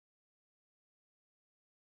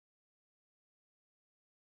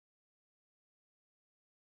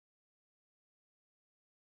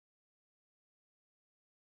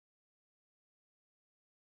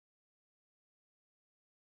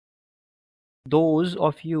those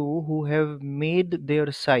of you who have made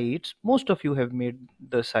their sites, most of you have made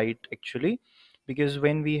the site actually, because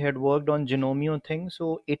when we had worked on Genomio thing,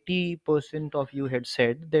 so 80% of you had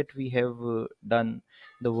said that we have done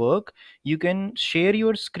the work. You can share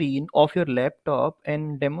your screen of your laptop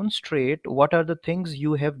and demonstrate what are the things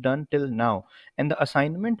you have done till now. And the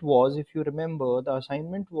assignment was, if you remember, the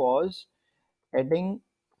assignment was adding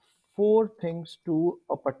four things to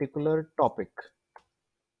a particular topic.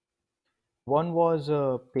 One was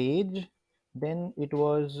a page, then it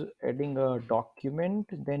was adding a document,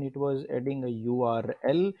 then it was adding a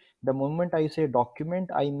URL. The moment I say document,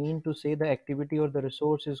 I mean to say the activity or the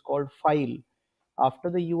resource is called file. After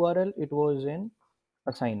the URL, it was an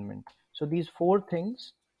assignment. So these four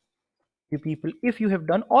things, you people, if you have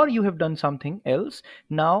done or you have done something else,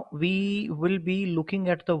 now we will be looking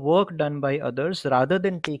at the work done by others rather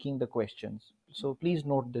than taking the questions. So please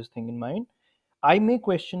note this thing in mind. I may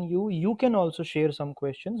question you, you can also share some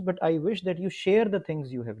questions, but I wish that you share the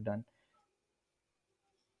things you have done.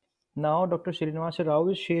 Now Dr. Srinivasa Rao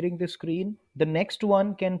is sharing the screen. The next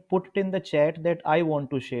one can put it in the chat that I want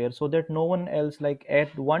to share, so that no one else, like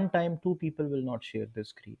at one time two people will not share the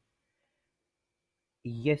screen.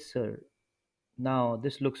 Yes sir. Now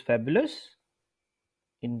this looks fabulous.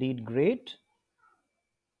 Indeed great.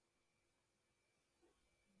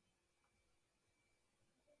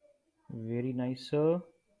 Very nice sir.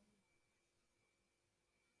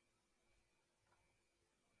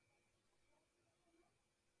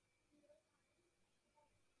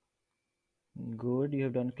 Good, you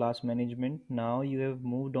have done class management. Now you have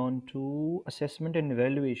moved on to assessment and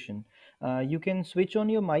evaluation. You can switch on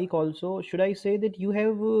your mic also. Should I say that you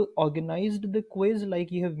have organized the quiz,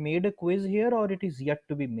 like you have made a quiz here, or it is yet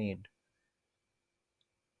to be made?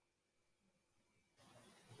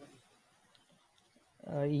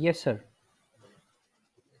 Yes, sir.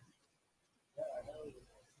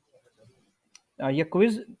 Your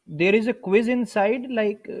quiz, there is a quiz inside,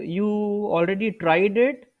 like you already tried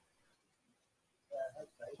it.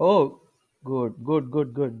 Oh, good, good,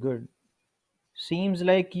 good, good, good. Seems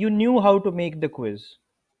like you knew how to make the quiz.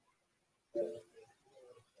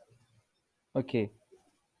 Okay.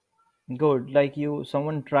 Good, like you,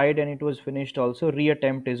 someone tried and it was finished also.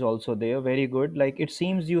 Reattempt is also there. Very good. Like it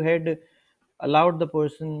seems you had allowed the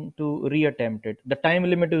person to reattempt it. The time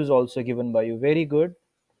limit is also given by you. Very good.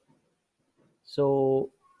 So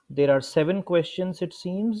there are 7 questions, it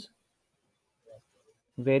seems.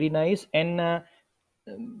 Very nice. And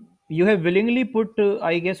you have willingly put,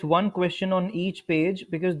 I guess, 1 question on each page,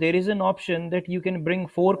 because there is an option that you can bring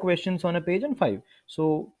 4 questions on a page and 5.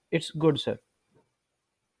 So it's good, sir.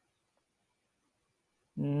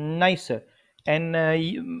 Nice, sir. And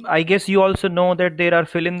I guess you also know that there are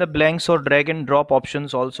fill in the blanks or drag and drop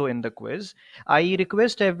options also in the quiz. I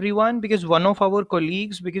request everyone, because one of our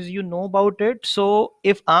colleagues, because you know about it. So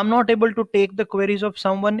if I'm not able to take the queries of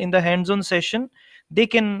someone in the hands-on session, they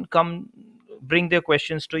can come bring their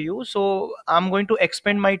questions to you. So I'm going to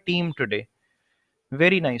expand my team today.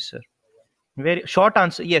 Very nice, sir. Very short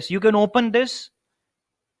answer. Yes, you can open this.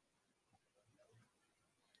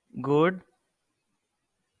 Good.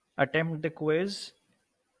 Attempt the quiz.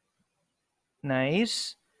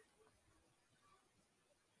 Nice.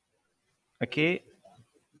 Okay.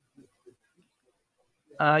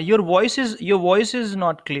 Your voice is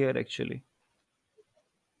not clear actually.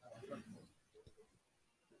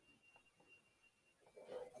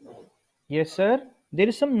 Yes, sir. There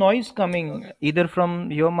is some noise coming either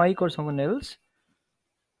from your mic or someone else.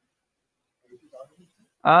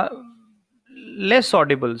 Uh, Less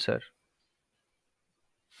audible, sir.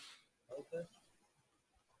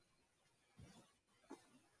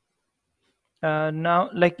 Now,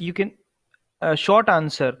 like you can short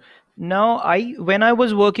answer. Now, when I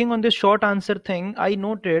was working on this short answer thing, I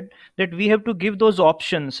noted that we have to give those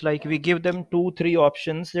options. Like we give them 2, 3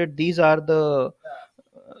 options that these are the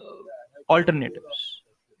alternatives.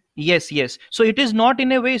 Yes, yes. So it is not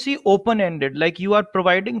in a way, see, open ended, like you are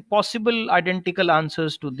providing possible identical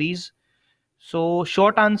answers to these. So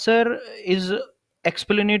short answer is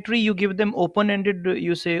explanatory. You give them open ended,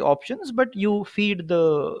 you say options, but you feed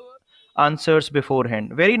the answers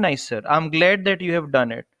beforehand. Very nice, sir. I'm glad that you have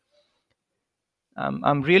done it.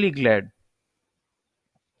 I'm really glad.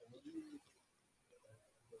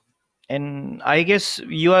 And I guess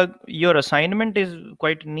your assignment is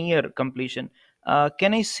quite near completion.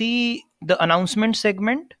 Can I see the announcement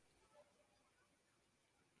segment?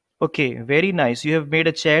 Okay, very nice. You have made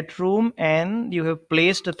a chat room and you have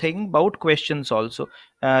placed a thing about questions also.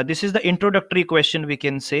 This is the introductory question, we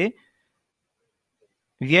can say.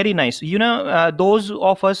 Very nice. Those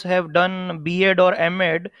of us have done B.Ed or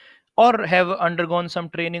M.Ed. or have undergone some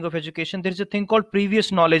training of education, there is a thing called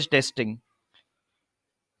previous knowledge testing.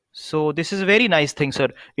 So this is a very nice thing, sir.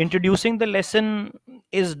 Introducing the lesson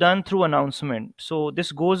is done through announcement. So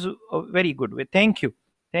this goes a very good way. Thank you.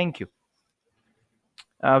 Thank you.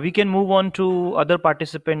 We can move on to other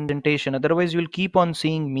participant presentation. Otherwise, you'll keep on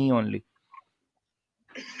seeing me only.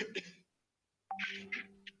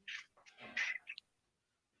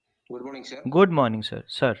 Good morning, sir. Good morning, sir.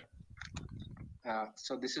 Sir.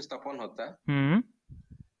 So this is Tapan Hota.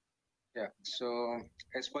 Yeah. So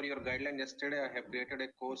as per your guideline yesterday, I have created a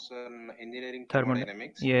course on engineering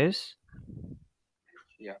thermodynamics. Yes.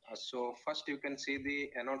 Yeah. So first you can see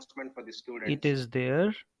the announcement for the students. It is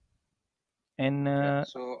there. And yeah.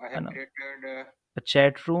 So I have created a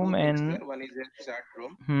chat room and there. One is a chat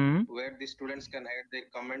room where the students can add their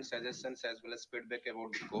comments, suggestions, as well as feedback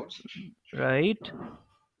about the course. Right.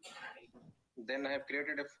 Then I have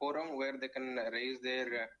created a forum where they can raise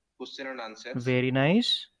their question and answers. Very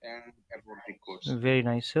nice. And about the course. Very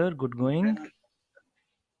nice, sir. Good going.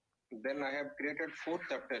 Then I have created 4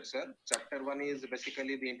 chapters, sir. Chapter 1 is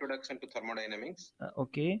basically the introduction to thermodynamics.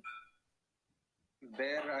 Okay.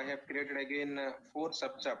 There I have created again 4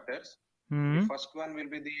 sub-chapters. The first one will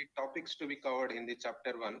be the topics to be covered in the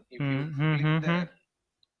chapter 1. If you click there,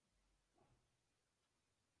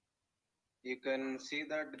 you can see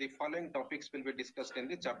that the following topics will be discussed in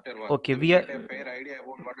the chapter 1. Okay, we are get a fair idea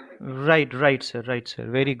about what are the... Right, sir. Right, sir.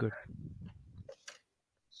 Very good.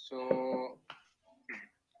 So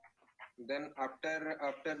then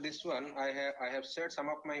after this one, I have shared some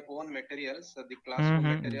of my own materials, the classroom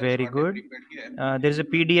materials. Very good. There's a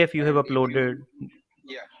PDF you have uploaded.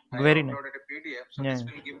 I very have uploaded a PDF, so this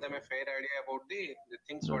will give them a fair idea about the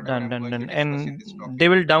things what done. I'm going to discuss And in this topic. They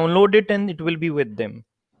will download it and it will be with them.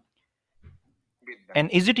 And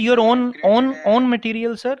is it your own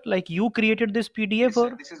material, sir? Like you created this PDF? Yes, or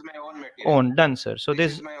sir, this is my own material. Own, done, sir. So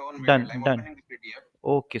this is my own material. I'm opening the PDF.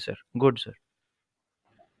 Okay, sir. Good, sir.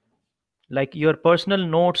 Like your personal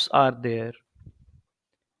notes are there.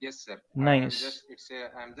 Yes, sir. Nice.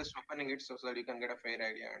 I'm just opening it so that you can get a fair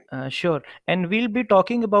idea. Sure. And we'll be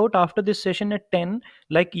talking about after this session at 10,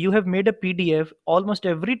 like you have made a PDF. Almost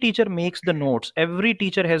every teacher makes the notes. Every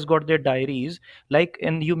teacher has got their diaries, like,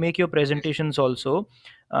 and you make your presentations also.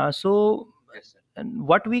 So yes, sir. And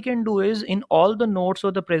what we can do is in all the notes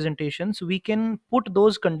or the presentations, we can put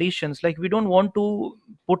those conditions, like we don't want to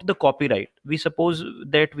put the copyright. We suppose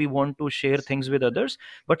that we want to share things with others,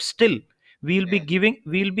 but still we'll be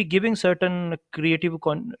giving certain creative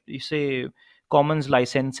commons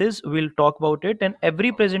licenses. We'll talk about it, and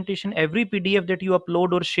every presentation, every PDF that you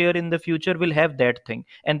upload or share in the future will have that thing,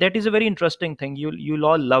 and that is a very interesting thing. You'll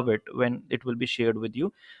all love it when it will be shared with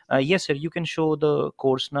you. Yes, sir, you can show the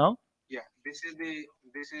course now. Yeah, this is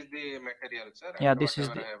the material, sir. Yeah, this is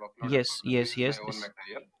the yes.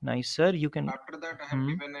 Nice, sir. You can. After that, I have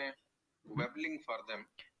given a web link for them.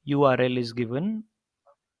 URL is given.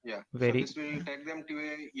 Yeah. So this will take them to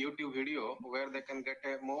a YouTube video where they can get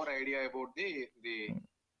a more idea about the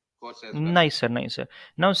course as well. Nice, sir.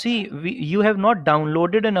 Now see, you have not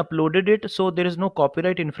downloaded and uploaded it, so there is no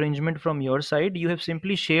copyright infringement from your side. You have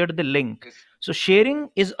simply shared the link. Yes. So sharing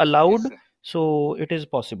is allowed. Yes, so it is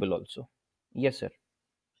possible also. Yes, sir.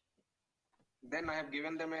 Then I have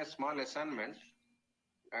given them a small assignment,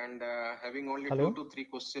 and having only 2 to 3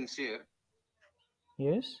 questions here.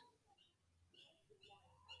 Yes.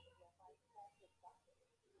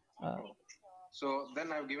 So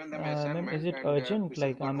then I've given them an assignment. Is it urgent?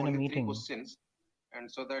 Like I'm in a meeting. Questions,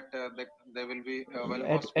 and so that they will be well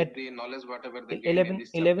versed with the knowledge whatever they gain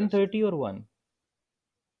 11:30 or 1.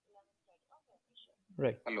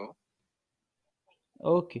 Right. Hello.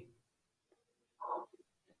 Okay.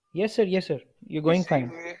 Yes, sir. You're going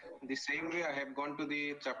fine. The same way I have gone to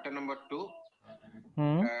the chapter number 2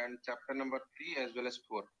 and chapter number 3 as well as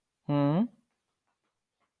 4.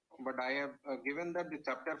 But I have given that the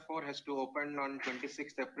chapter 4 has to open on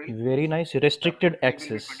 26th April. Very nice. Restricted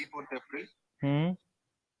access. 24th April. And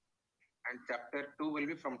chapter 2 will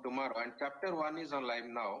be from tomorrow. And chapter 1 is on live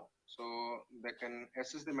now. So they can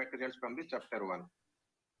access the materials from the chapter 1.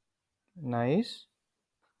 Nice.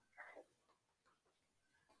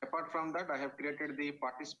 Apart from that, I have created the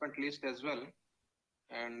participant list as well.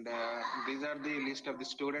 And these are the list of the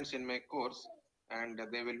students in my course. And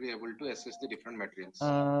they will be able to access the different materials.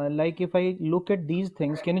 Like if I look at these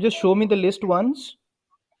things, can you just show me the list once?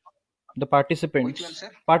 The participants. Which one,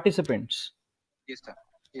 sir? Participants. Yes,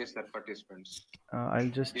 sir. Participants. I'll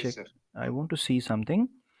just check. Sir. I want to see something.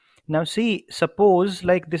 Now see, suppose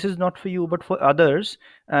like this is not for you, but for others,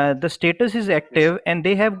 the status is active and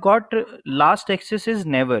they have got last access is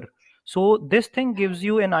never. So this thing gives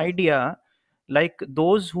you an idea, like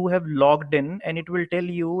those who have logged in, and it will tell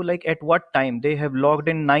you like at what time they have logged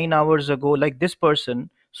in 9 hours ago, like this person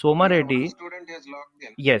Soma Yeah, Reddy. one student has logged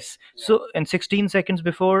in. Yes. Yeah. So, and 16 seconds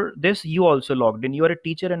before this, you also logged in. You are a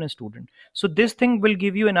teacher and a student. So, this thing will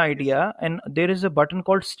give you an idea, and there is a button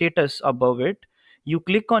called status above it. You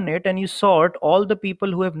click on it and you sort all the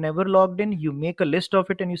people who have never logged in. You make a list of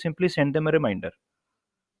it and you simply send them a reminder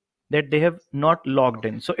that they have not logged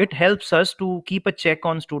in. So, it helps us to keep a check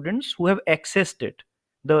on students who have accessed it.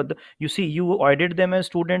 The you see, you audit them as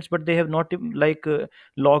students, but they have not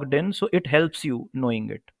logged in. So, it helps you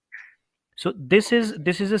knowing it. So this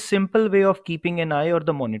is a simple way of keeping an eye or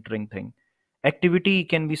the monitoring thing. Activity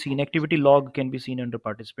can be seen, activity log can be seen under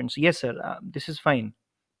participants. Yes sir, this is fine,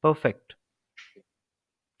 perfect.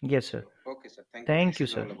 Yes sir. Okay, sir. Thank you. Thank This you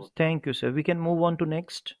is sir, all about. thank you sir. We can move on to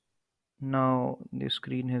next. Now the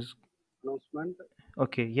screen has Announcement,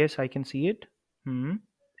 okay, yes I can see it.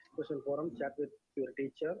 discussion forum, chat with your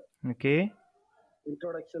teacher, Okay.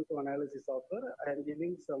 introduction to analysis software. I am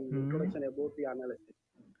giving some introduction about the analysis.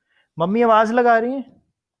 Mummy आवाज लगा रही है,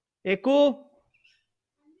 एकू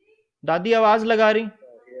दादी आवाज लगा रही.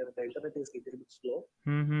 Here the internet is a little bit slow.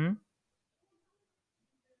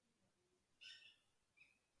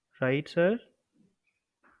 Right sir.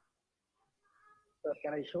 Sir,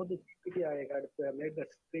 can I show the PPT? I had made that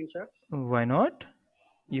screenshot. Why not?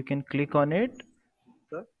 You can click on it.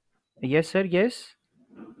 Sir? Yes sir, yes.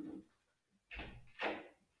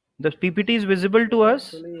 The PPT is visible to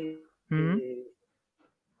us. Actually,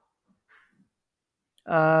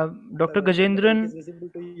 Dr. sir, Gajendran. it is visible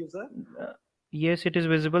to you, sir? Yes, it is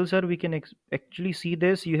visible, sir. We can actually see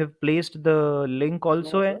this. You have placed the link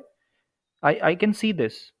also. No, I can see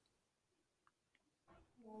this.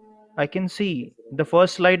 I can see the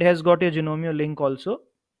first slide has got a Genomio link also.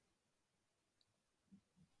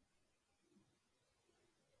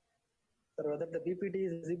 Sir, whether the PPT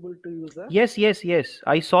is visible to you, sir? Yes, yes, yes.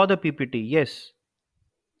 I saw the PPT. Yes.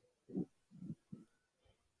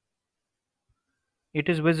 It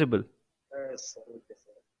is visible. Yes, sir. Okay,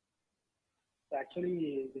 sir.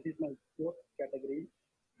 Actually, this is my fourth category.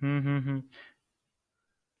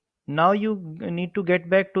 Now you need to get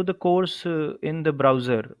back to the course in the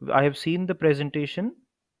browser. I have seen the presentation.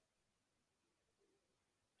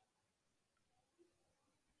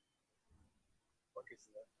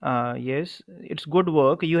 Yes, it's good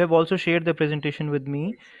work. You have also shared the presentation with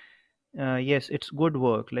me. Yes, it's good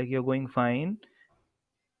work. Like you're going fine.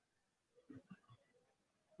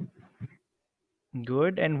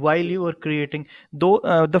 Good. And while you are creating, though,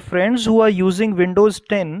 the friends who are using Windows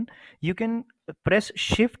 10, you can press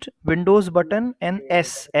Shift Windows button and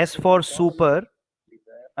S for super.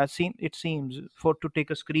 It seems for to take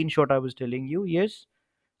a screenshot. I was telling you. Yes.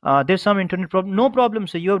 There's some internet problem. No problem,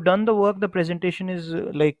 sir. You have done the work. The presentation is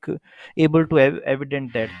able to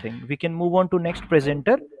evident that thing. We can move on to next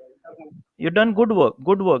presenter. You've done good work.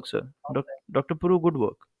 Good work, sir. Dr. Puru, good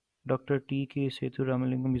work. Dr. T.K. Sethu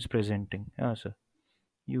Ramalingam is presenting. Yeah, sir.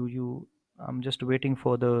 I'm just waiting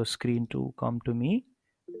for the screen to come to me.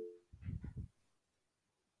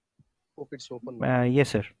 Hope it's open now. Yes,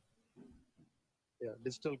 sir. Yeah,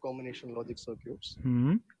 digital combination logic circuits.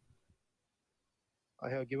 I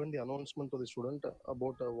have given the announcement to the student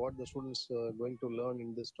about what the students are going to learn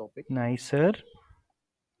in this topic. Nice, sir.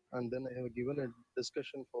 And then I have given a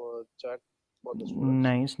discussion for chat for the students.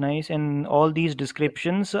 Nice, nice. And all these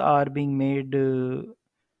descriptions are being made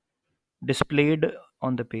displayed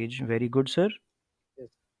on the page. Very good, sir. Yes.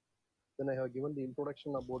 Then I have given the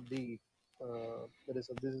introduction about the this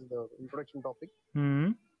is the introduction topic.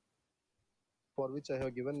 For which I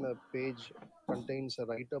have given a page contains a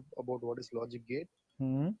write-up about what is logic gate.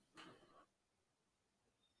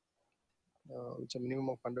 Which a minimum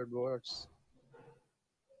of 100 words.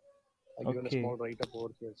 I given a small write-up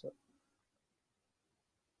over here, sir.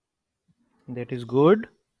 That is good.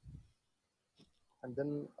 And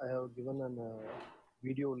then I have given a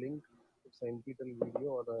video link. It's an NPTEL video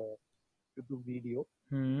or a YouTube video.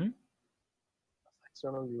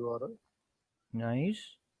 External URL.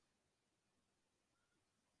 Nice.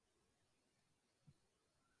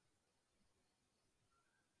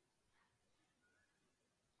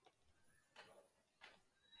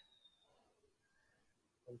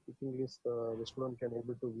 And keeping this, the student can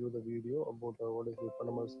able to view the video about what is the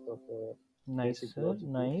fundamentals of nice, basic sir. logic.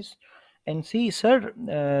 Nice. And see,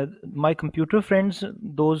 sir, my computer friends,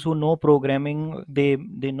 those who know programming, they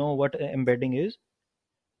know what embedding is.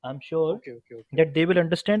 I'm sure that they will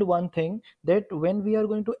understand one thing, that when we are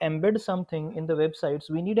going to embed something in the websites,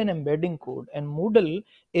 we need an embedding code, and Moodle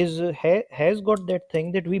is has got that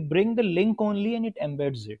thing that we bring the link only and it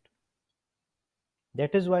embeds it.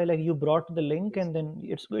 That is why, like, you brought the link, Yes. and then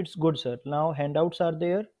it's good, sir. Now handouts are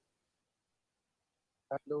there.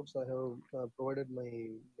 Handouts, I have provided my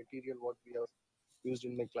material what we have used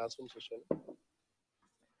in my classroom session.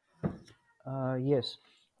 Yes,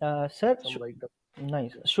 sir. Some write-up.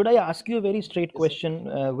 Nice. Yeah. Should I ask you a very straight Yes, sir.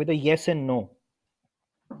 question with a yes and no?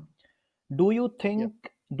 Do you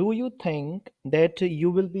Yeah. think that you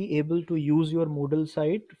will be able to use your Moodle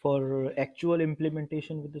site for actual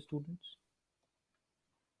implementation with the students?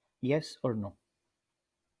 Yes or no?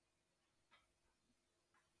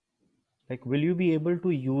 Like, will you be able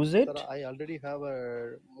to use Sir, it? I already have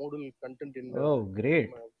a Moodle content in Oh,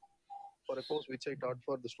 great. for a course which I taught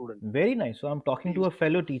for the student. Very nice. So I'm talking to a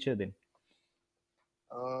fellow teacher then.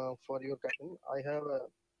 For your question, I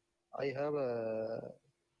have a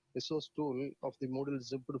resource tool of the Moodle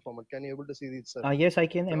zipped format. Can you able to see it, sir? Yes, I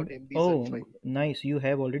can. .mbz Oh, file. nice. You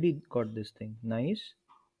have already got this thing. Nice.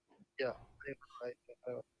 Yeah.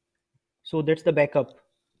 So that's the backup.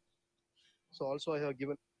 So also I have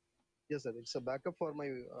given, yes, sir. It's a backup for my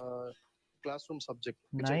classroom subject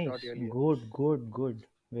which I taught Nice. earlier. Good.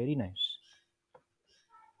 Very nice.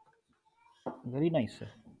 Very nice, sir.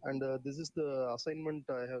 And this is the assignment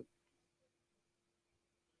I have.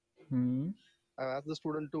 I asked the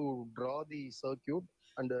student to draw the circuit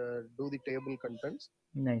and do the table contents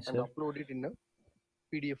Nice, and sir. upload it in a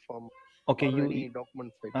PDF form Okay, or any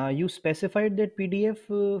document file. you specified that PDF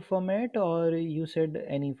format, or you said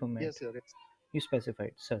any format? Yes, sir. Yes. You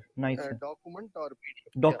specified, sir. Nice, sir. Document or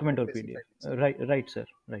PDF. Document I or PDF. specified it, sir. Right, sir.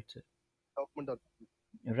 Right, sir. Document or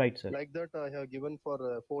Right, sir. like that I have given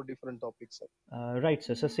for 4 different topics, sir. Right,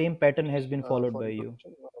 sir. So same pattern has been followed For by you.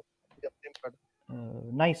 introduction, yeah, same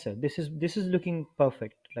pattern. Nice, sir. This is looking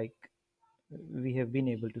perfect. Like, we have been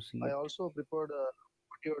able to see I it. also prepared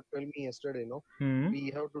what you told me yesterday. No,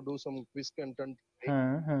 we have to do some quiz content.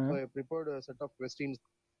 Right? So I prepared a set of questions.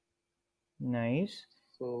 Nice.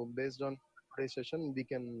 So based on today's session, we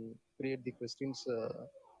can create the questions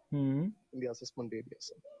in the assessment area.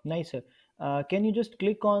 Sir. Nice, sir. Can you just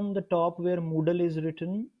click on the top where Moodle is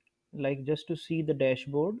written, like, just to see the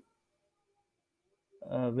dashboard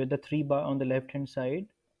with the 3 bar on the left hand side?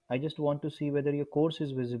 I just want to see whether your course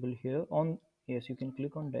is visible here. Yes, you can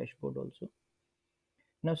click on dashboard also.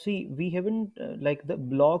 Now see, we haven't like, the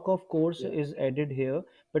block of course is added here,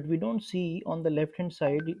 but we don't see on the left hand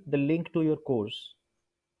side the link to your course.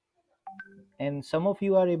 And some of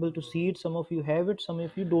you are able to see it, some of you have it, some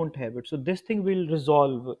of you don't have it. So this thing will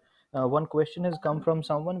resolve. One question has come from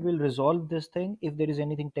someone. Will resolve this thing. If there is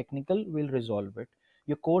anything technical, we'll resolve it.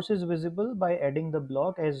 Your course is visible by adding the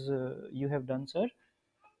block, as you have done, sir.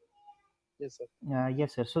 Yes, sir.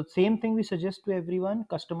 Yes, sir. So same thing we suggest to everyone: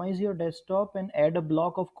 customize your desktop and add a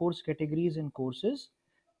block of course categories and courses.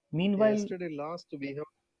 Meanwhile, yesterday last we have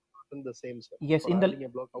done the same, sir. yes, for in the adding a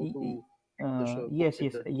block, how to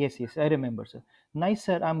yes, I remember, sir. Nice,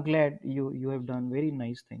 sir. I'm glad you have done very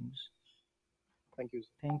nice things. Thank you, sir.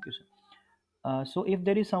 Thank you, sir. So if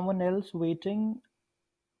there is someone else waiting,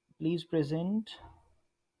 please present.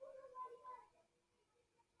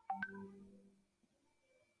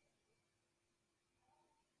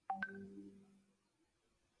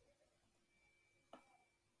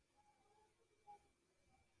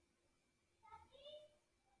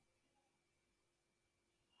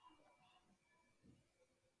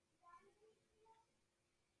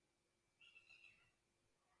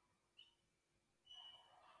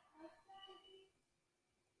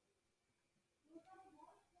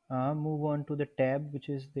 Move on to the tab which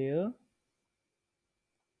is there.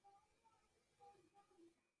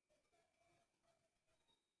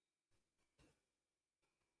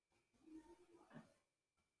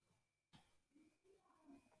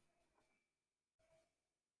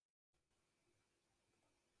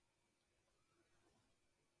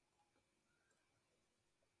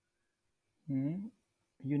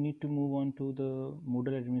 You need to move on to the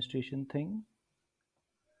Moodle administration thing.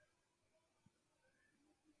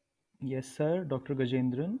 Yes, sir. Dr.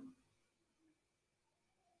 Gajendran.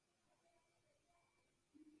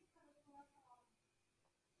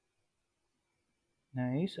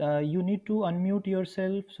 Nice. You need to unmute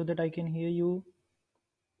yourself so that I can hear you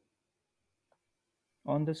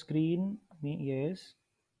on the screen. Yes.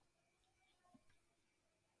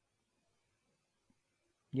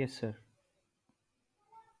 Yes, sir.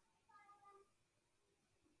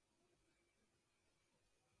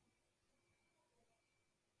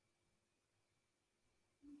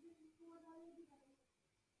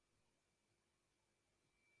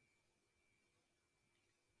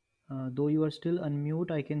 Though you are still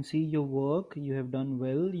unmute, I can see your work. You have done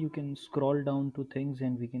well. You can scroll down to things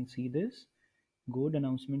and we can see this. Good.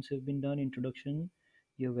 Announcements have been done. Introduction.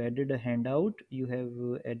 you've added a handout, you have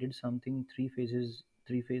added something, three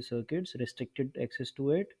phase circuits, restricted access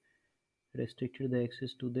to it, restricted the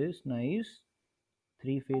access to this. Nice.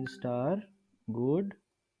 Three-phase star. Good.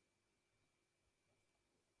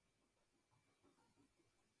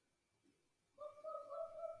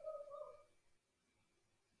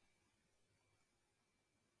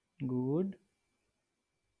 Good.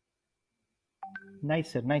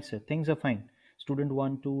 Nice, sir. Nice, sir. Things are fine. Student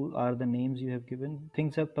 1, 2 are the names you have given.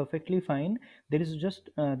 Things are perfectly fine. There is just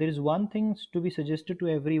there is one thing to be suggested to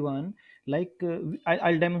everyone. Like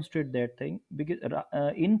I'll demonstrate that thing, because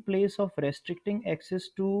in place of restricting access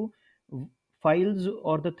to files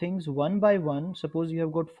or the things one by one, suppose you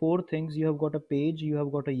have got four things. You have got a page, you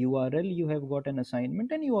have got a URL, you have got an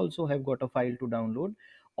assignment, and you also have got a file to download.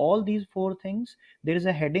 All these four things, there is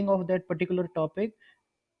a heading of that particular topic.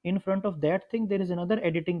 In front of that thing there is another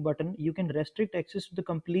editing button. You can restrict access to the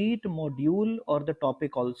complete module or the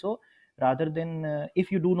topic also, rather than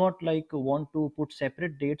if you do not like want to put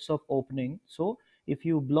separate dates of opening. So if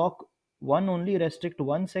you block one, only restrict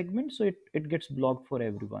one segment, so it gets blocked for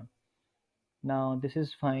everyone. Now this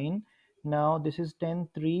is fine. Now this is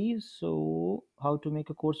 10.3. So how to make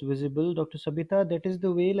a course visible, Dr. Sabita? That is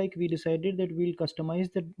the way, like we decided that we'll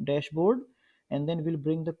customize the dashboard and then we'll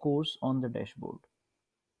bring the course on the dashboard.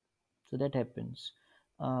 So that happens.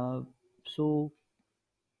 So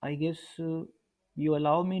I guess you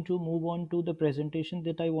allow me to move on to the presentation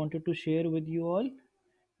that I wanted to share with you all.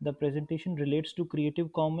 The presentation relates to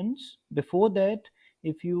Creative Commons. Before that,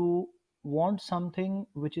 if you want something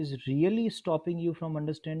which is really stopping you from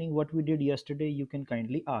understanding what we did yesterday, you can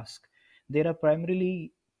kindly ask. There are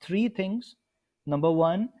primarily three things. Number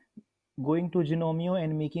one, going to Genomio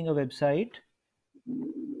and making a website.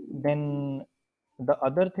 Then the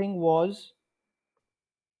other thing was,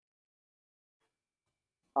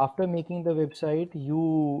 after making the website,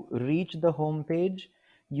 you reach the home page,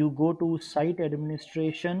 you go to site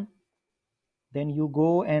administration, then you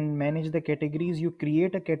go and manage the categories. You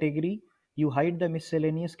create a category, you hide the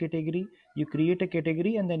miscellaneous category, you create a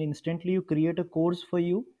category, and then instantly you create a course for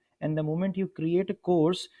you. And the moment you create a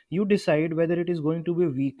course, you decide whether it is going to be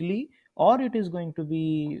weekly or it is going to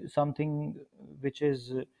be something which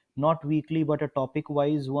is not weekly but a topic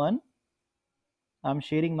wise one. I'm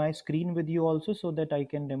sharing my screen with you also so that I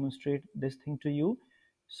can demonstrate this thing to you.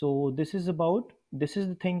 So this is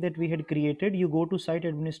the thing that we had created. You go to site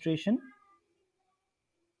administration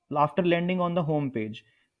after landing on the home page.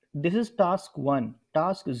 This is task 1.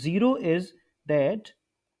 Task 0 is that,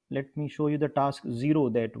 let me show you the task 0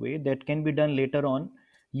 that way. That can be done later on.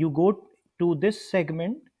 You go to this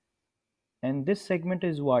segment, and this segment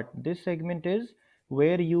is what? This segment is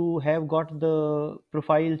where you have got the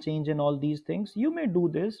profile change and all these things. You may do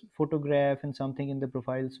this photograph and something in the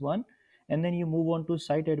profiles one, and then you move on to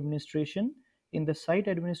site administration. In the site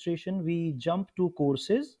administration, we jump to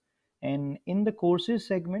courses, and in the courses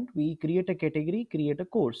segment, we create a category, create a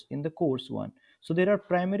course in the course one. So there are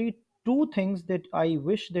primary two things that I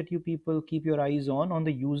wish that you people keep your eyes on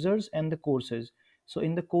the users and the courses. So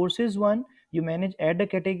in the courses one, you manage add a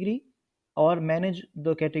category or manage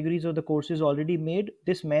the categories of the courses already made.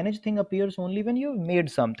 This manage thing appears only when you have made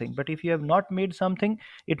something, but if you have not made something,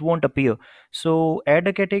 it won't appear. So add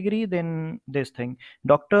a category, then this thing.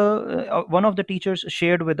 One of the teachers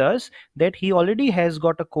shared with us that he already has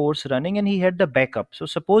got a course running and he had the backup. So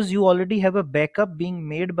suppose you already have a backup being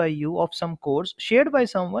made by you of some course shared by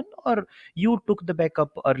someone, or you took the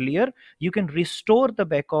backup earlier, you can restore the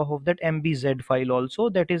backup of that mbz file also.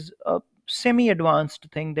 That is a semi advanced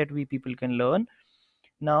thing that we people can learn.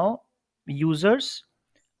 Now users,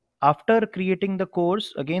 after creating the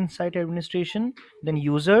course, again site administration, then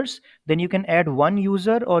users, then you can add one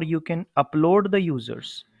user or you can upload the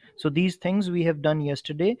users. So these things we have done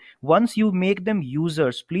yesterday. Once you make them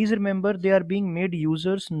users, please remember they are being made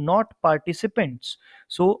users, not participants.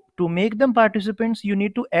 So to make them participants, you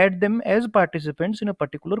need to add them as participants in a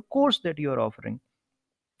particular course that you are offering.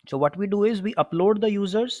 So what we do is we upload the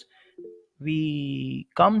users, we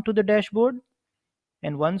come to the dashboard,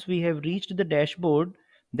 and once we have reached the dashboard,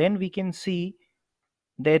 then we can see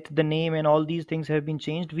that the name and all these things have been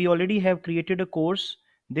changed. We already have created a course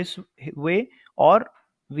this way, or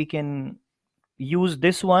we can use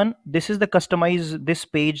this one. This is the customize this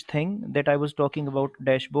page thing that I was talking about,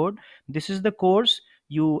 dashboard. This is the course.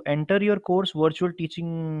 You enter your course, virtual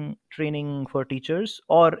teaching training for teachers,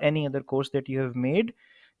 or any other course that you have made.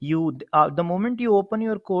 The moment you open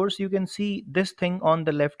your course, you can see this thing on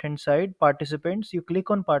the left hand side, participants. You click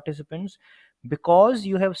on participants because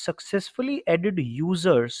you have successfully added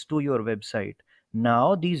users to your website.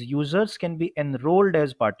 Now these users can be enrolled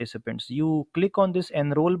as participants. You click on this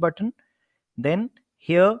enroll button, then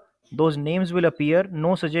here those names will appear.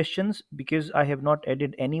 No suggestions because I have not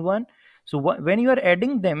added anyone. So when you are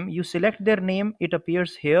adding them, you select their name, it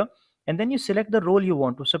appears here, and then you select the role you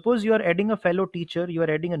want to. Suppose you are adding a fellow teacher, you are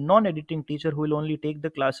adding a non-editing teacher who will only take the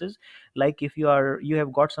classes. Like if you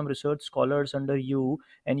have got some research scholars under you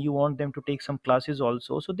and you want them to take some classes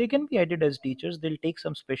also, so they can be added as teachers. They'll take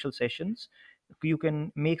some special sessions. You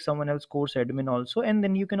can make someone else course admin also, and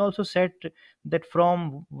then you can also set that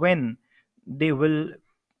from when they will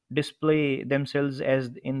display themselves as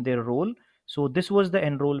in their role. So this was the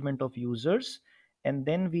enrollment of users. And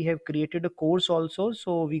then we have created a course also,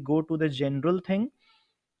 so we go to the general thing,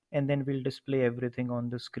 and then we'll display everything on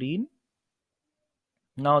the screen.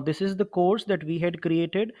 Now this is the course that we had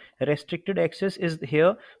created. Restricted access is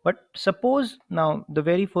here. But suppose now the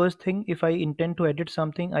very first thing, if I intend to edit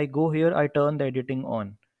something, I go here, I turn the editing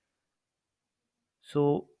on.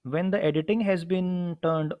 So when the editing has been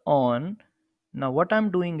turned on, now what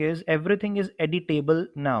I'm doing is everything is editable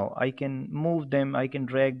now. I can move them, I can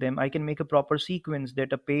drag them, I can make a proper sequence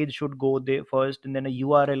that a page should go there first, and then a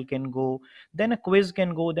URL can go, then a quiz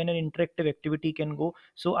can go, then an interactive activity can go.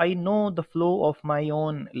 So I know the flow of my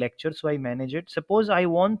own lecture, so I manage it. Suppose I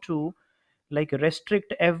want to like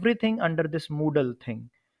restrict everything under this Moodle thing.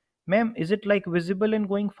 Ma'am, is it like visible and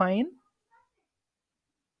going fine?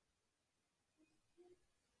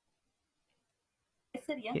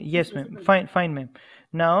 Yes, ma'am. Fine, ma'am.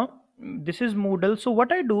 Now, this is Moodle. So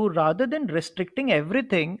what I do, rather than restricting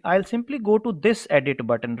everything, I'll simply go to this edit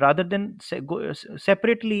button rather than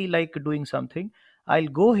separately like doing something. I'll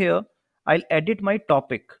go here. I'll edit my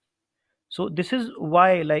topic. So this is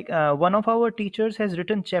why, like one of our teachers has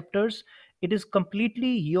written chapters. It is completely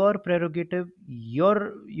your prerogative,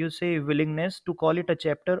 your, you say, willingness to call it a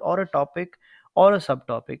chapter or a topic or a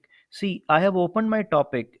subtopic. See, I have opened my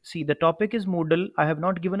topic. See, the topic is Moodle. I have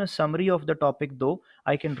not given a summary of the topic though.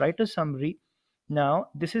 I can write a summary. Now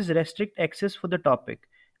this is restrict access for the topic.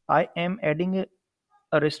 I am adding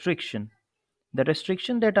a restriction. The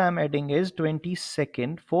restriction that I'm adding is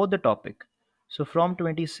 20-second for the topic. So from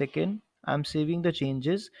 20-second, I'm saving the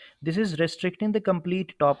changes. This is restricting the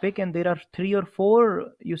complete topic, and there are 3 or 4,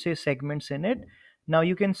 you say, segments in it. Now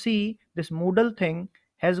you can see this Moodle thing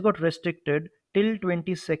has got restricted till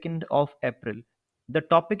 22nd of April. The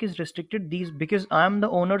topic is restricted these because I'm the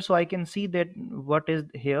owner, so I can see that what is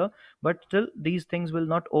here, but still these things will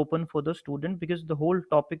not open for the student because the whole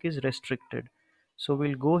topic is restricted. So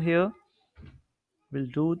we'll go here. We'll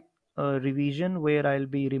do a revision where I'll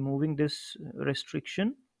be removing this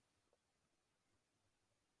restriction.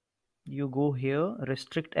 You go here,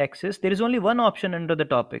 restrict access. There is only one option under the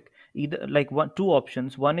topic, either like two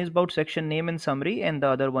options. One is about section name and summary, and the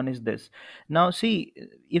other one is this. Now see,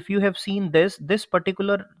 if you have seen this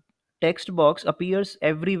particular text box appears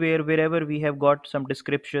everywhere wherever we have got some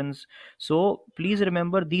descriptions. So please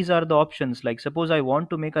remember, these are the options. Like suppose I want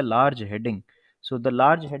to make a large heading, so the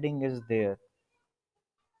large heading is there,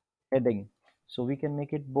 heading. So we can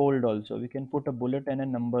make it bold also. We can put a bullet and a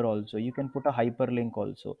number also. You can put a hyperlink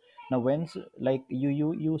also. Now once like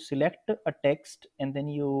you select a text and then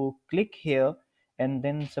you click here, and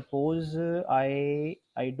then suppose I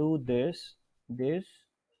do this, then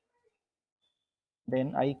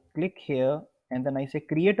I click here, and then I say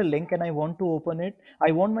create a link, and I want to open it.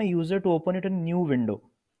 I want my user to open it in a new window.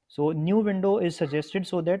 So new window is suggested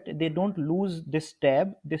so that they don't lose this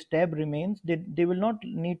tab. This tab remains. They will not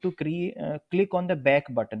need to click on the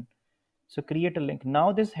back button. So create a link.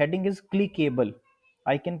 Now this heading is clickable.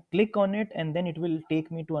 I can click on it and then it will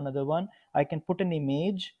take me to another one. I can put an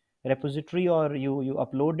image repository, or you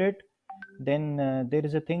upload it. Then there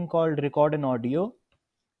is a thing called record an audio.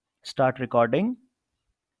 Start recording.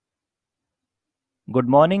 Good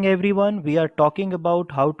morning, everyone. We are talking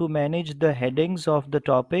about how to manage the headings of the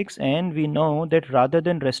topics, and we know that rather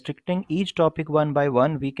than restricting each topic one by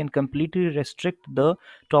one, we can completely restrict the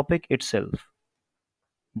topic itself.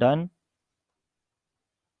 Done.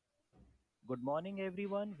 Good morning,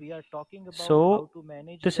 everyone. We are talking about how to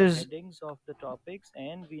manage the headings of the topics,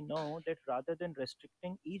 and we know that rather than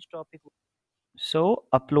restricting each topic. So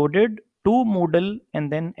uploaded to Moodle and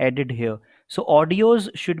then added here. So audios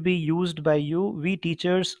should be used by you. We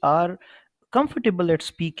teachers are comfortable at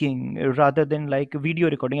speaking rather than like video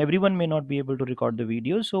recording. Everyone may not be able to record the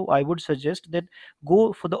video, so I would suggest that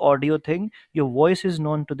go for the audio thing. Your voice is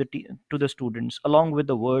known to the students along with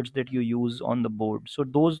the words that you use on the board, so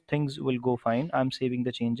those things will go fine. I'm saving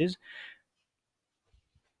the changes.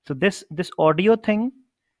 So this audio thing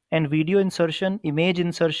and video insertion, image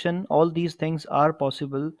insertion, all these things are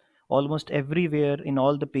possible almost everywhere in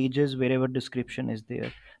all the pages wherever description is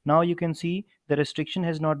there. Now you can see the restriction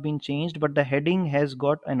has not been changed, but the heading has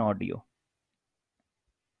got an audio.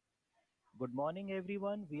 Good morning,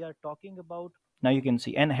 everyone. We are talking about, now you can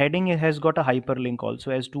see, and heading has got a hyperlink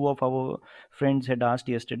also, as two of our friends had asked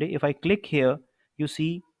yesterday. If I click here, you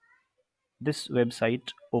see this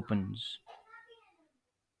website opens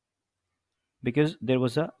because there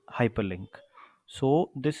was a hyperlink. So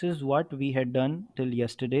this is what we had done till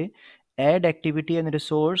yesterday. Add activity and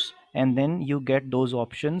resource, and then you get those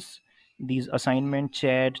options. These assignment,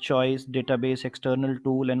 chat, choice, database, external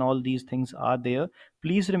tool, and all these things are there.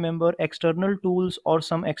 Please remember, external tools or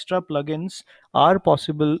some extra plugins are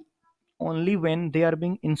possible only when they are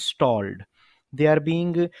being installed. They are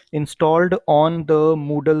being installed on the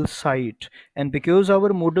Moodle site, and because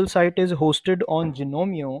our Moodle site is hosted on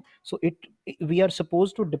Genomio, so we are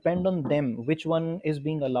supposed to depend on them, which one is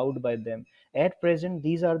being allowed by them. At present,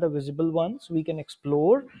 these are the visible ones. We can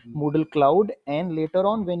explore Moodle cloud, and later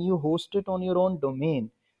on when you host it on your own domain,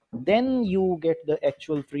 then you get the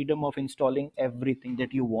actual freedom of installing everything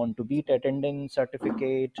that you want to, be it attendance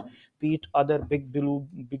certificate, be it other big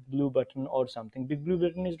blue button or something. Big blue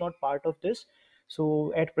button is not part of this,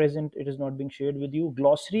 so at present it is not being shared with you.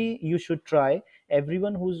 Glossary you should try.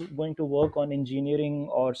 Everyone who's going to work on engineering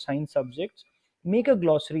or science subjects, make a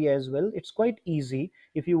glossary as well. It's quite easy.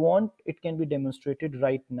 If you want, it can be demonstrated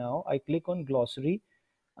right now. I click on glossary.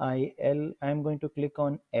 I'm going to click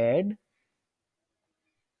on add.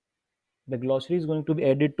 The glossary is going to be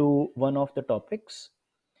added to one of the topics.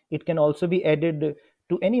 It can also be added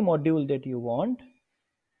to any module that you want.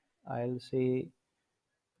 I'll say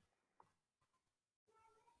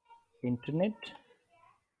internet,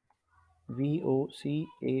 Vocabulary.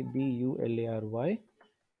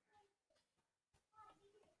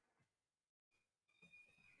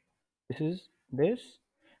 This is this.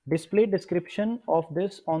 Display description of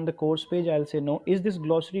this on the course page. I'll say no. Is this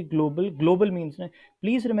glossary global? Global means no.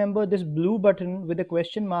 Please remember, this blue button with a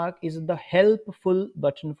question mark is the helpful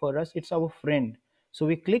button for us. It's our friend. So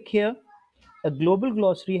we click here. A global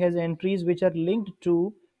glossary has entries which are linked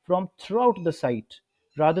to from throughout the site,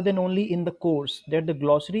 rather than only in the course that the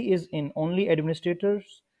glossary is in. Only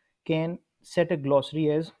administrators can set a glossary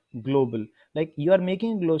as global. Like, you are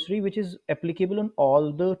making a glossary which is applicable on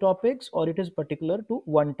all the topics, or it is particular to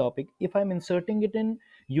one topic. If I'm inserting it in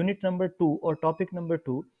unit number 2 or topic number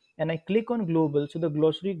 2, and I click on global, so the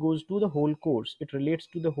glossary goes to the whole course. It relates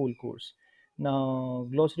to the whole course. Now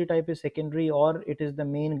glossary type is secondary, or it is the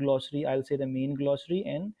main glossary. I'll say the main glossary,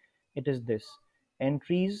 and it is this.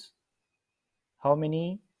 Entries, how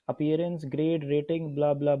many, appearance, grade, rating,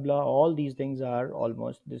 blah blah blah, all these things are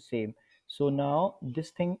almost the same. So now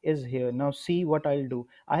this thing is here. Now see what I'll do.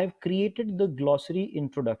 I have created the glossary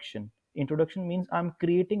introduction. Introduction means I'm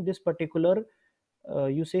creating this particular,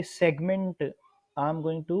 you say, segment. I'm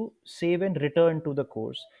going to save and return to the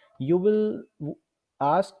course. You will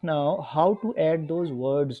ask now how to add those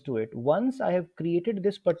words to it. Once I have created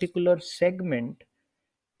this particular segment,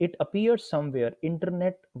 it appears somewhere.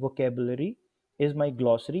 Internet vocabulary is my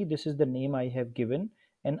glossary. This is the name I have given,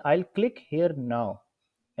 and I'll click here now,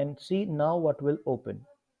 and see now what will open.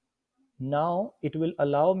 Now it will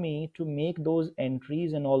allow me to make those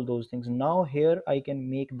entries and all those things. Now here I can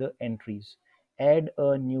make the entries. Add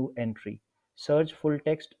a new entry. Search full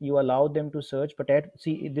text. You allow them to search, but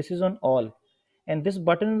see, this is on all, and this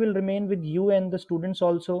button will remain with you and the students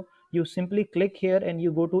also. You simply click here and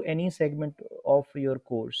you go to any segment of your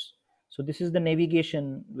course. So this is the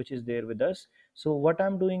navigation which is there with us. So what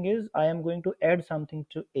I'm doing is I am going to add something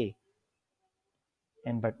to A,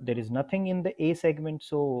 and but there is nothing in the A segment,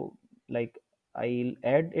 so like, I'll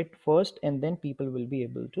add it first and then people will be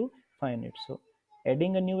able to find it. So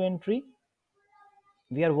adding a new entry.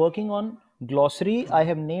 We are working on glossary. I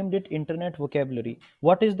have named it internet vocabulary.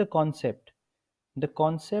 What is the concept? The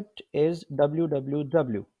concept is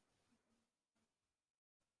www.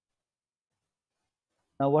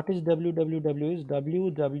 Now what is www? Is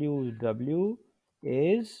www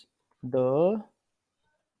is the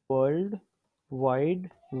World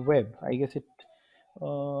Wide Web. I guess it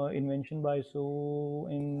invention by, so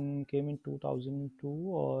in came in 2002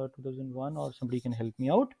 or 2001, or somebody can help me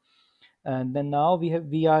out. And then now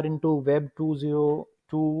we are into Web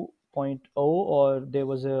 2.0, or there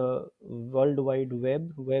was a World Wide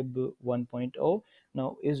Web, Web 1.0.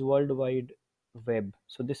 Now is World Wide Web.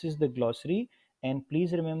 So this is the glossary, and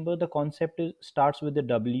please remember the concept starts with the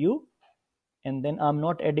W, and then I'm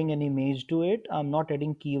not adding any image to it. I'm not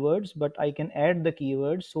adding keywords, but I can add the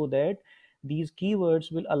keywords so that these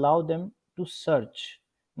keywords will allow them to search.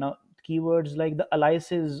 Now keywords like the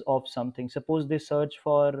aliases of something, suppose they search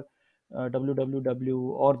for www,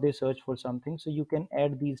 or they search for something. So you can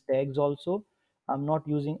add these tags also. I'm not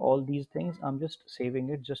using all these things, I'm just saving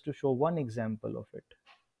it just to show one example of it.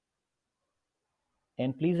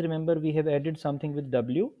 And please remember, we have added something with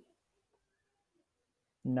W.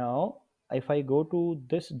 Now if I go to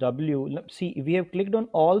this W, see, we have clicked on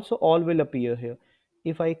all, so all will appear here.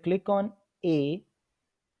 If I click on A,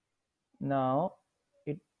 now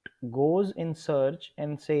it goes in search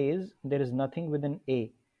and says there is nothing with an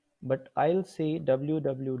A, but I'll say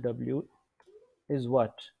www is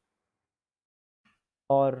what,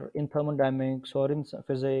 or in thermodynamics or in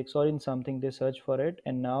physics or in something, they search for it,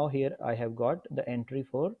 and now here I have got the entry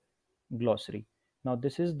for glossary. Now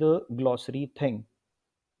this is the glossary thing.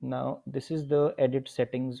 Now this is the edit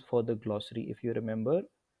settings for the glossary, if you remember.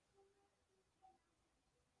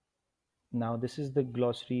 Now this is the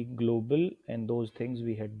glossary global and those things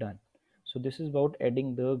we had done. So this is about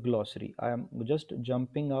adding the glossary. I am just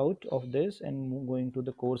jumping out of this and going to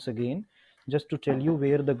the course again just to tell you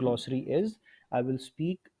where the glossary is. I will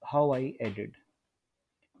speak how I added.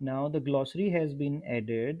 Now the glossary has been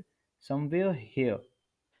added somewhere here,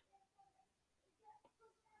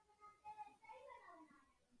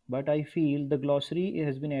 but I feel the glossary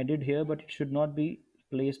has been added here, but it should not be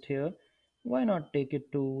placed here. Why not take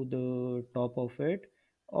it to the top of it,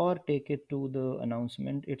 or take it to the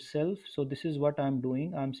announcement itself? So this is what I'm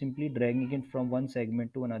doing. I'm simply dragging it from one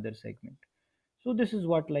segment to another segment. So this is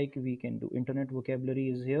what like we can do. Internet vocabulary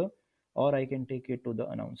is here, or I can take it to the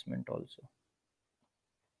announcement also.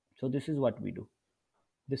 So this is what we do.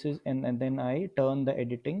 This is, and then I turn the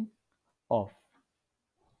editing off.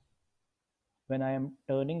 When I am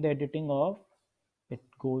turning the editing off, it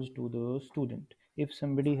goes to the student. If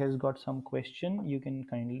somebody has got some question, you can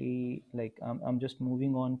kindly, like, I'm just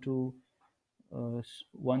moving on to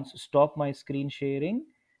once stop my screen sharing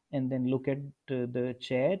and then look at the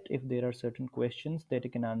chat if there are certain questions that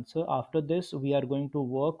you can answer. After this, we are going to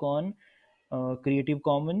work on Creative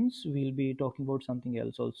Commons. We'll be talking about something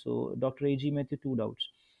else also. Dr. AG Matthew, two doubts.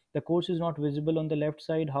 The course is not visible on the left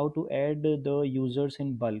side. How to add the users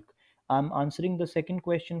in bulk? I'm answering the second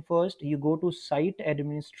question first. You go to site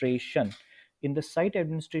administration. In the site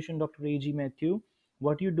administration, Dr. AG Matthew,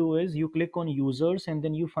 what you do is you click on users and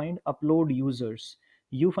then you find upload users.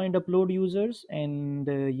 You find upload users and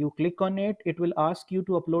you click on it. It will ask you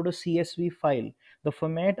to upload a CSV file. The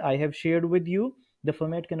format I have shared with you. The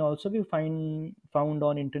format can also be found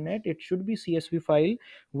on internet. It should be CSV file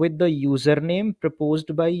with the username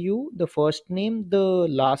proposed by you, the first name, the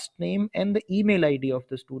last name, and the email ID of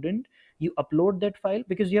the student. You upload that file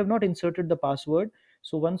because you have not inserted the password.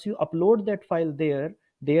 So once you upload that file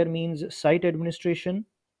there means site administration,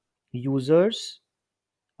 users,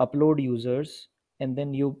 upload users, and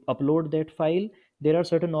then you upload that file. There are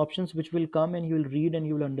certain options which will come and you will read and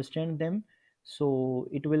you will understand them. So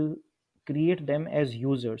it will create them as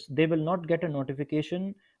users. They will not get a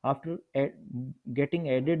notification after getting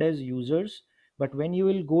added as users, but when you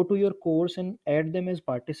will go to your course and add them as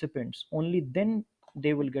participants, only then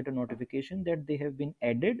they will get a notification that they have been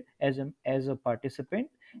added as a participant,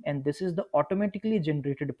 and this is the automatically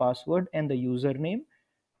generated password and the username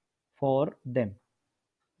for them.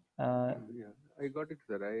 Yeah, I got it,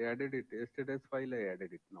 sir. I added it. Yesterday's file, I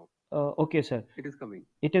added it now. Okay, sir. It is coming.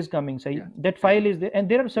 It is coming, sir. Yeah. That file is there. And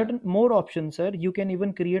there are certain more options, sir. You can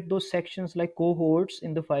even create those sections like cohorts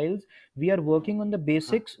in the files. We are working on the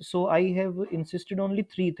basics. So I have insisted only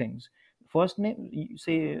three things. First name,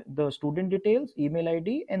 say the student details, email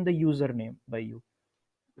ID, and the username by you.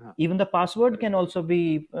 Even the password can also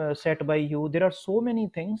be set by you. There are so many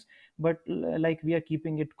things, but like we are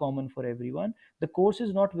keeping it common for everyone. The course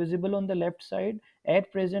is not visible on the left side at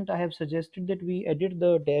present. I have suggested that we edit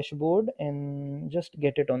the dashboard and just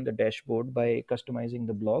get it on the dashboard by customizing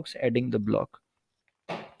the blocks, adding the block.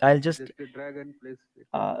 I'll just drag and place it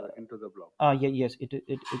into the block. Yes, it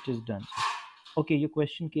is done. Okay, your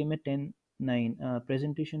question came at 10:09.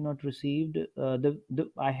 Presentation not received. The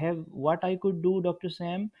I have, what I could do, Dr.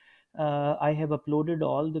 Sam. I have uploaded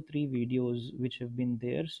all the three videos which have been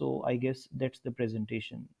there, so I guess that's the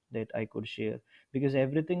presentation that I could share, because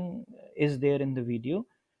everything is there in the video.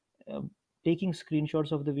 Uh, Taking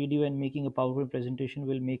screenshots of the video and making a PowerPoint presentation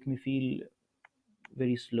will make me feel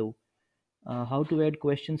very slow. How to add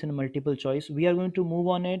questions in a multiple choice? We are going to move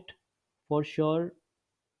on it for sure.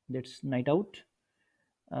 That's night out.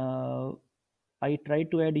 I tried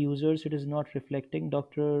to add users, it is not reflecting.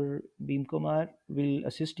 Dr. Beam Kumar will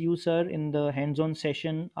assist you, sir, in the hands-on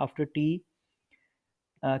session after tea.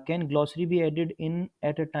 Can glossary be added in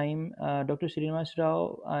at a time? Dr. Srinivas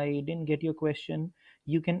Rao, I didn't get your question.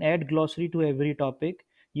 You can add glossary to every topic.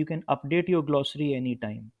 You can update your glossary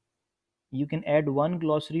anytime. You can add one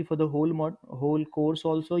glossary for the whole course.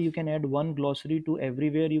 Also, you can add one glossary to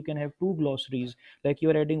everywhere. You can have two glossaries, like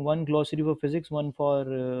you're adding one glossary for physics, one for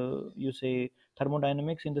you say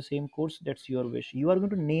thermodynamics in the same course. That's your wish. You are going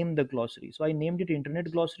to name the glossary. So I named it internet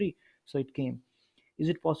glossary, so it came. Is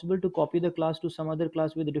it possible to copy the class to some other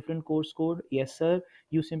class with a different course code? Yes, sir.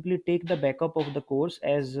 You simply take the backup of the course,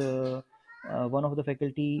 as one of the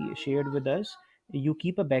faculty shared with us. You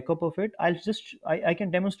keep a backup of it. I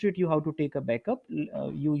can demonstrate you how to take a backup.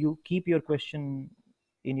 You keep your question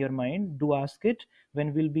in your mind. Do ask it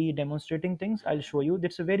when we'll be demonstrating things. I'll show you.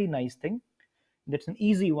 That's a very nice thing. That's an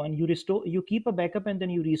easy one. You keep a backup and then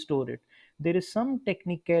you restore it. There is some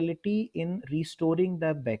technicality in restoring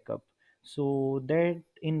the backup, so that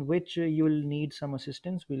in which you'll need some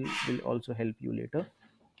assistance. Will also help you later.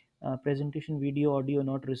 Presentation video audio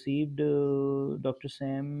not received. Dr.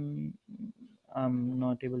 Sam, I'm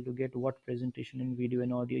not able to get what presentation in video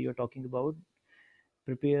and audio you're talking about.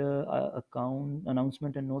 Prepare account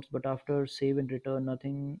announcement and notes, but after save and return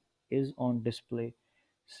nothing is on display.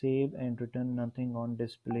 Save and return nothing on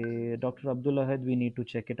display. Dr. Abdul Ahad, we need to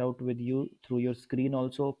check it out with you through your screen.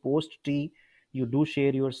 Also post T, you do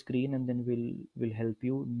share your screen and then we'll help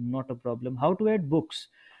you. Not a problem. How to add books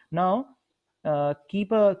now?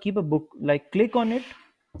 Keep a book, like click on it,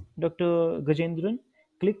 Dr. Gajendran.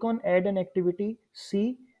 Click on add an activity.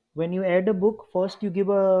 See, when you add a book, first you give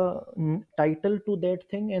a title to that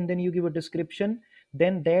thing and then you give a description.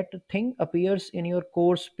 Then that thing appears in your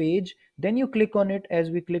course page. Then you click on it,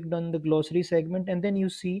 as we clicked on the glossary segment, and then you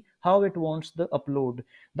see how it wants the upload.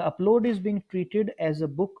 The upload is being treated as a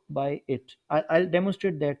book by it. I'll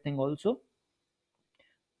demonstrate that thing also.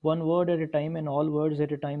 One word at a time and all words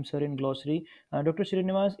at a time, sir, in glossary. Dr.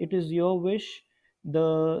 Srinivas, it is your wish.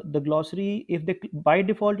 The glossary, if the by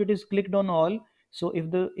default it is clicked on all. So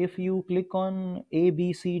if you click on A,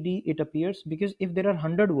 B, C, D, it appears, because if there are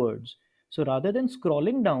 100 words, so rather than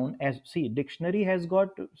scrolling down, as see, dictionary has got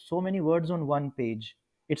so many words on one page.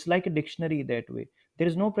 It's like a dictionary that way. There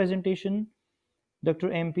is no presentation, Dr.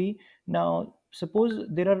 MP. Now, suppose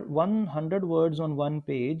there are 100 words on one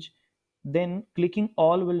page, then clicking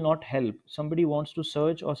all will not help. Somebody wants to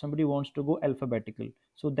search or somebody wants to go alphabetical.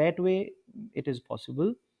 So that way it is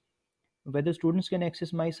possible. Whether students can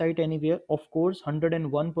access my site anywhere, of course,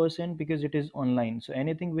 101%, because it is online. So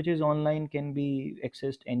anything which is online can be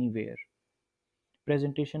accessed anywhere.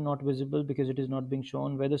 Presentation not visible because it is not being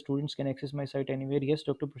shown. Whether students can access my site anywhere, yes,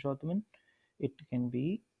 Dr. Prashothaman, it can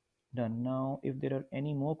be done. Now if there are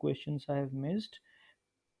any more questions I have missed,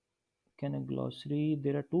 can a glossary,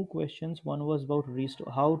 there are two questions. One was about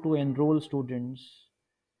how to enroll students.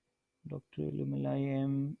 Dr.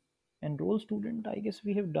 Lumilayam, enroll student, I guess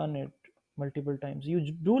we have done it multiple times.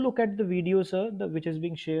 You do look at the video, sir, which is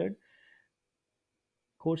being shared.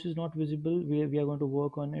 Course is not visible. We are going to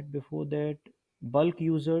work on it. Before that, bulk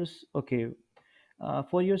users. Okay,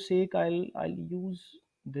 for your sake, I'll use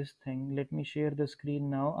this thing. Let me share the screen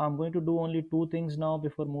now. I'm going to do only two things now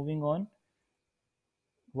before moving on.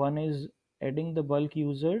 One is adding the bulk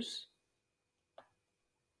users,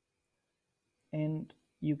 and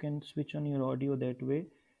you can switch on your audio that way.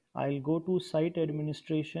 I'll go to site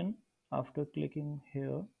administration. After clicking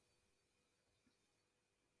here,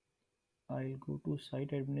 I'll go to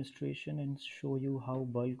site administration and show you how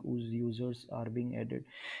bulk users are being added.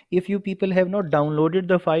 If you people have not downloaded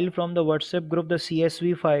the file from the WhatsApp group, the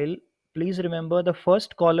CSV file, please remember the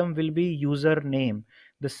first column will be username.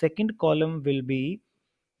 The second column will be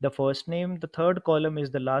the first name. The third column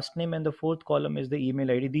is the last name, and the fourth column is the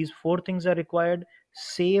email ID. These four things are required.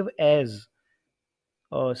 Save as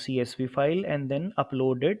a CSV file and then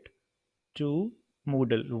upload it to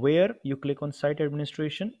Moodle, where you click on site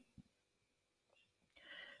administration.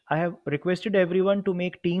 I have requested everyone to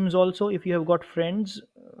make teams also. If you have got friends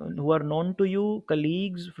who are known to you,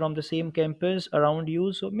 colleagues from the same campus around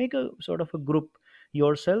you, so make a sort of a group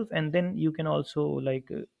yourself, and then you can also like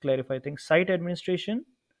clarify things. Site administration,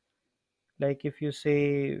 like if you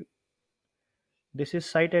say this is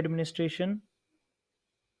site administration,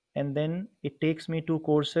 and then it takes me to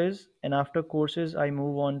courses, and after courses I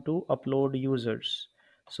move on to upload users.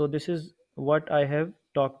 So this is what I have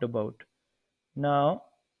talked about. Now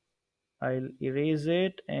I'll erase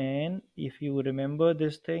it, and if you remember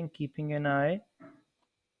this thing, keeping an eye,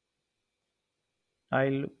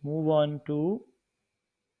 I'll move on to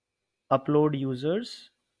upload users.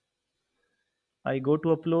 I go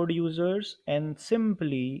to upload users and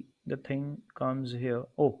simply the thing comes here.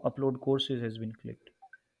 Oh, upload courses has been clicked.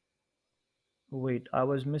 Wait, I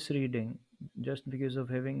was misreading just because of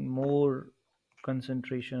having more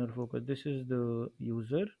concentration or focus. This is the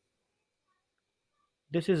user.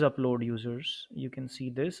 This is upload users. You can see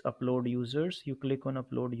this upload users. You click on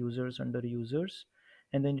upload users under users,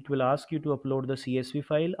 and then it will ask you to upload the CSV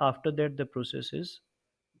file. After that, the process is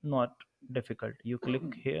not difficult. You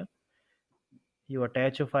click here, you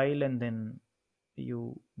attach a file, and then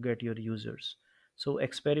you get your users. So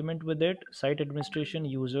experiment with it. Site administration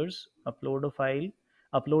users, upload a file,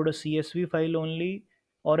 upload a CSV file only,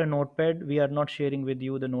 or a notepad. We are not sharing with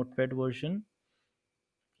you the notepad version.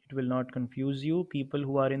 It will not confuse you. People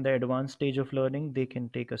who are in the advanced stage of learning, they can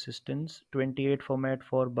take assistance. 28 format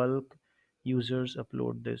for bulk users,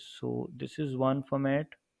 upload this. So this is one format,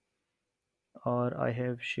 or I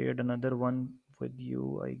have shared another one with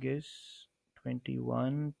you, I guess.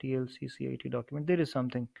 21 TLC CIT document. There is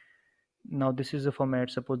something. Now this is a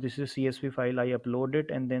format. Suppose this is a CSV file. I upload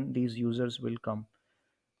it, and then these users will come.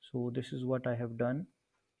 So this is what I have done.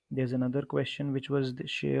 There's another question which was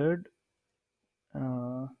shared.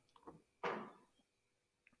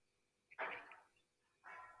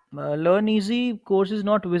 Learn Easy course is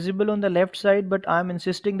not visible on the left side, but I'm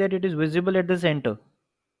insisting that it is visible at the center.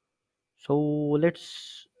 So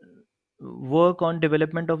let's work on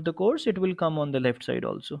development of the course. It will come on the left side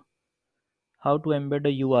also. How to embed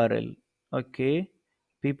a URL. Okay.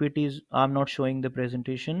 PPTs, I'm not showing the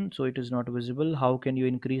presentation, so it is not visible. How can you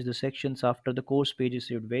increase the sections after the course page is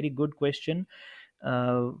saved? Very good question.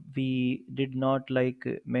 We did not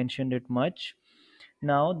mention it much.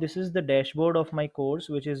 Now this is the dashboard of my course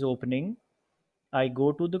which is opening. I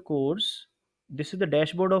go to the course. This is the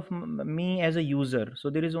dashboard of me as a user. So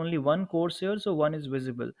there is only one course here, so one is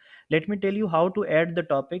visible. Let me tell you how to add the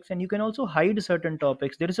topics, and you can also hide certain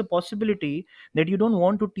topics. There is a possibility that you don't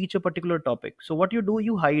want to teach a particular topic. So what you do,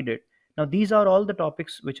 you hide it. Now these are all the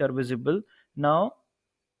topics which are visible. Now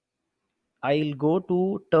I'll go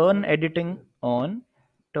to turn editing on,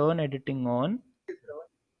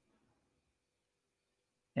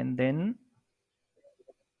 and then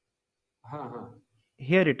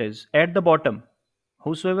here it is at the bottom.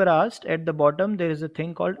 Whosoever asked, at the bottom there is a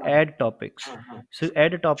thing called add topics. So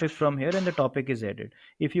add a topic from here, and the topic is added.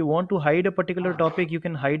 If you want to hide a particular topic, you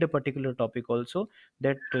can hide a particular topic also,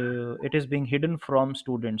 that it is being hidden from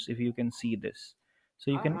students. If you can see this, so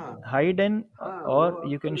you can hide and or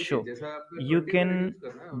you can show. You can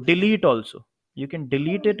delete also. You can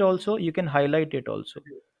delete it also. You can highlight it also.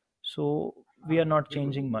 So we are not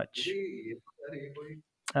changing much.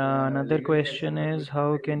 Another question is,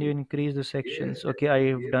 how can you increase the sections? Okay,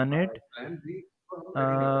 I have done it.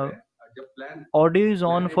 Audio is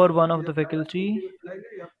on for one of the faculty,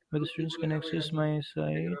 where the students can access my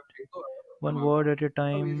site one word at a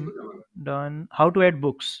time. Done. How to add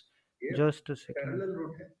books? Just a second.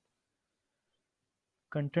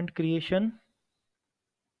 Content creation.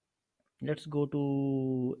 Let's go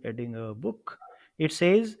to adding a book. It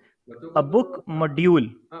says a book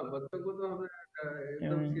module.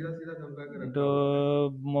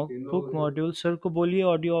 Book module. Sir को बोलिए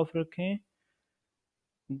audio of रखें.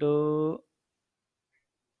 The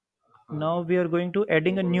Now we are going to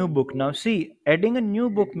adding a new book. Now see, adding a new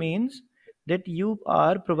book means that you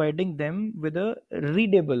are providing them with a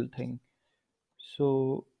readable thing.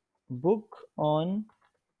 So book on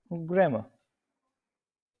grammar.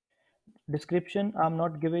 Description, I'm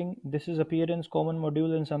not giving. This is appearance, common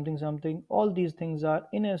module, and something. All these things are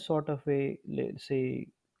in a sort of a, let's say,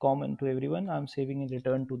 common to everyone. I'm saving in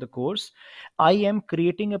return to the course. I am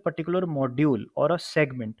creating a particular module or a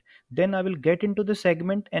segment. Then I will get into the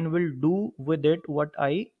segment and will do with it what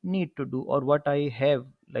I need to do, or what I have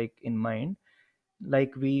in mind.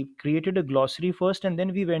 Like we created a glossary first, and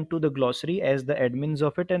then we went to the glossary as the admins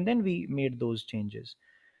of it, and then we made those changes.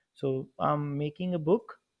 So I'm making a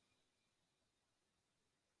book.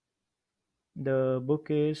 The book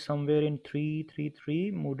is somewhere in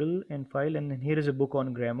 333 Moodle and file, and then here is a book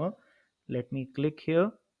on grammar. Let me click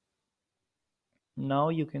here. Now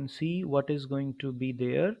you can see what is going to be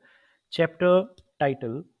there. Chapter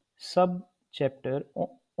title, sub chapter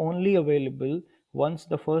only available once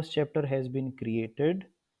the first chapter has been created.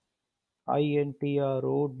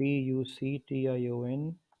 INTRODUCTION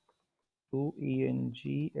 2ENGLAN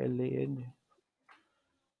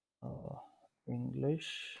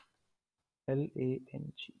English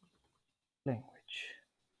LANG language.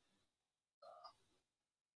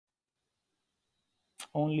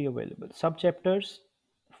 Only available. Subchapters.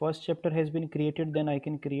 First chapter has been created, then I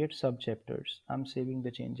can create subchapters. I'm saving the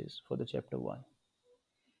changes for the chapter 1.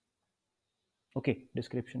 Okay,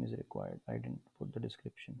 description is required. I didn't put the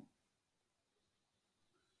description.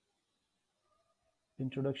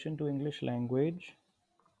 Introduction to English language,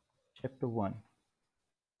 chapter 1.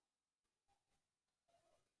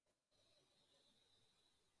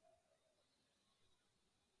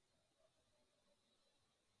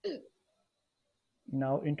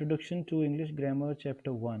 Now, Introduction to English Grammar,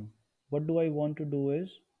 Chapter 1. What do I want to do is,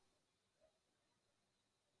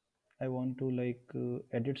 I want to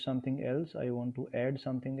edit something else. I want to add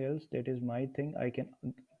something else. That is my thing. I can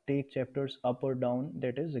take chapters up or down.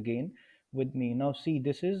 That is again with me. Now see,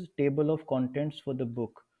 this is table of contents for the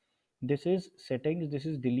book. This is settings. This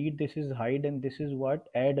is delete. This is hide. And this is what?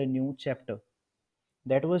 Add a new chapter.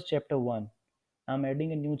 That was chapter 1. I'm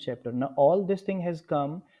adding a new chapter. Now all this thing has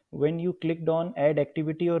come when you clicked on add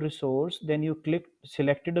activity or resource, then you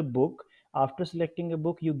selected a book. After selecting a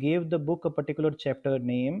book, you gave the book a particular chapter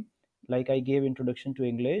name, like I gave Introduction to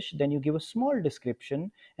English. Then you give a small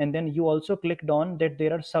description, and then you also clicked on that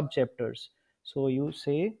there are sub chapters. So you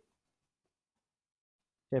say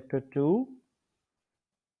chapter 2,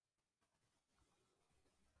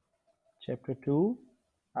 chapter 2.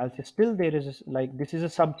 I'll say still there is this is a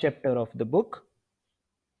sub chapter of the book.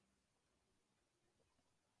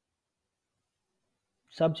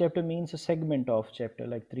 Subchapter means a segment of chapter,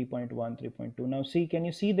 like 3.1, 3.2. Now see, can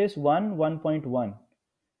you see this 1.1?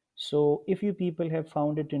 So if you people have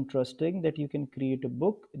found it interesting that you can create a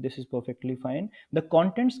book, this is perfectly fine. The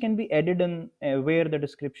contents can be added in where the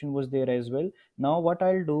description was there as well. Now what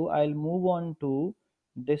I'll do, I'll move on to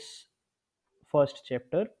this first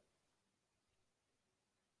chapter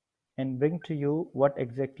and bring to you what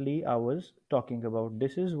exactly I was talking about.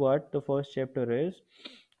 This is what the first chapter is.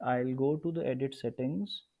 I'll go to the edit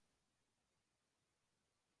settings,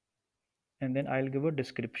 and then I'll give a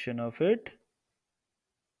description of it.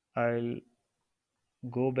 I'll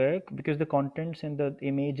go back because the contents and the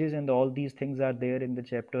images and all these things are there in the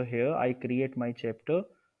chapter here. I create my chapter.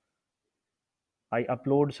 I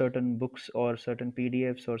upload certain books or certain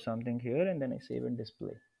PDFs or something here, and then I save and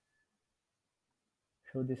display.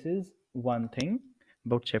 So this is one thing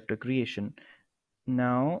about chapter creation.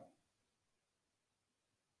 Now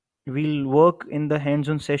we'll work in the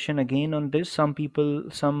hands-on session again on this. Some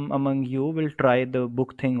among you will try the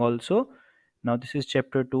book thing also. Now this is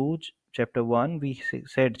chapter 2, chapter 1. We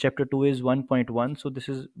said chapter 2 is 1.1. So this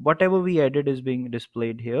is whatever we added is being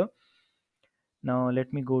displayed here. Now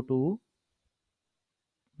let me go to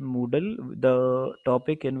Moodle, the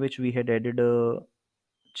topic in which we had added a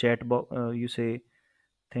chat box, you say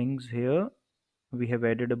things here. We have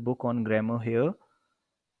added a book on grammar here,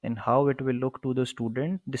 and how it will look to the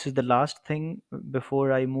student. This is the last thing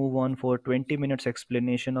before I move on for 20 minutes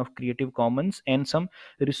explanation of Creative Commons and some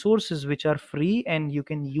resources which are free and you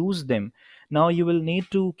can use them. Now you will need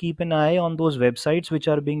to keep an eye on those websites which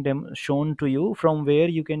are being shown to you, from where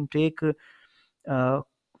you can take uh,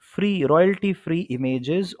 free royalty free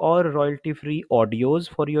images or royalty free audios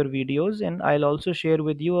for your videos, and I'll also share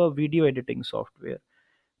with you a video editing software.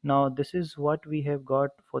 Now this is what we have got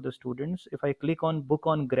for the students. If I click on book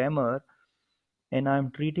on grammar and I'm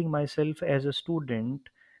treating myself as a student,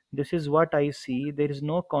 this is what I see. There is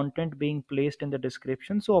no content being placed in the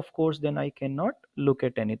description, so of course then I cannot look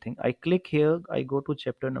at anything. I click here, I go to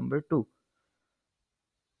chapter number 2.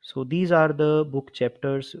 So these are the book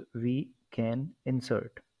chapters we can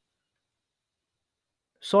insert.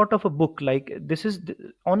 Sort of a book, like this is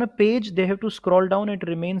on a page they have to scroll down, it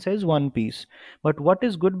remains as one piece. But what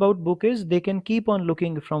is good about book is they can keep on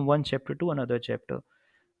looking from one chapter to another chapter.